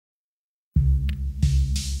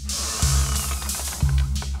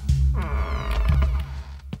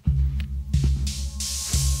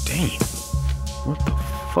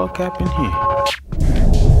fuck happened here?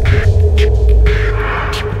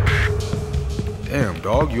 Damn,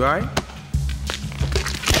 dog, you alright?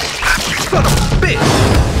 Son of a bitch!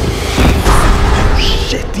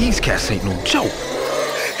 Shit, these cats ain't no joke.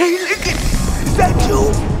 Hey, Lincoln! Is that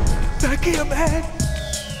you? Back here, man.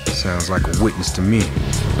 Sounds like a witness to me.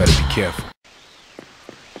 Better be careful.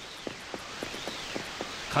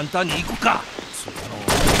 簡単に行くか。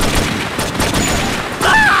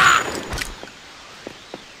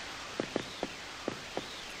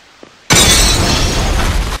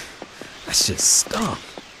That shit stunk.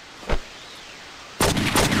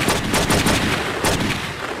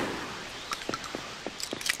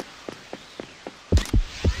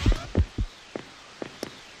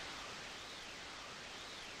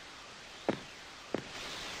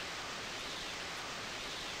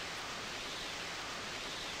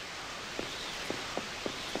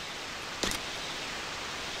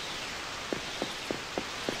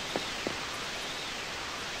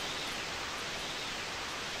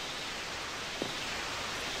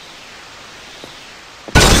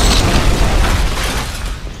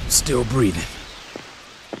 Still breathing.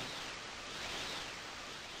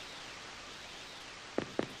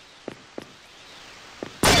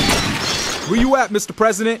 Where you at, Mr.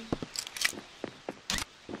 President?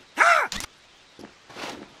 Ah!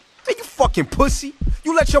 Hey, you fucking pussy!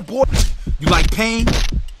 You let your boy... You like pain?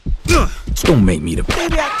 Don't make me the...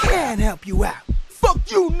 Maybe I can help you out.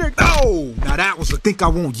 Fuck you, nigga! Oh, now that was a think I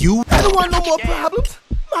want you. I don't want no more problems.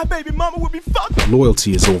 My baby mama would be fucked.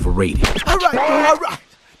 Loyalty is overrated. Alright, all right.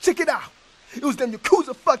 Check it out. It was them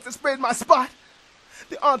Yakuza fucks that sprayed my spot.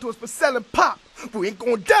 They onto us for selling pop. But we ain't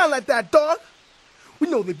going down like that, dog. We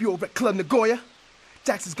know they be over at Club Nagoya.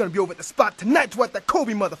 Jackson's gonna be over at the spot tonight to watch that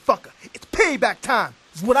Kobe motherfucker. It's payback time,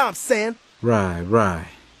 is what I'm saying. Right.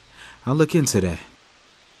 I'll look into that.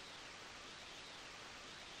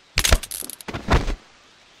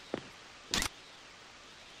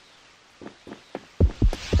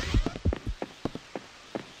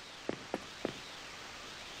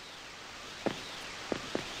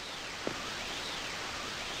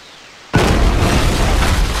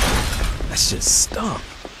 That shit stunk.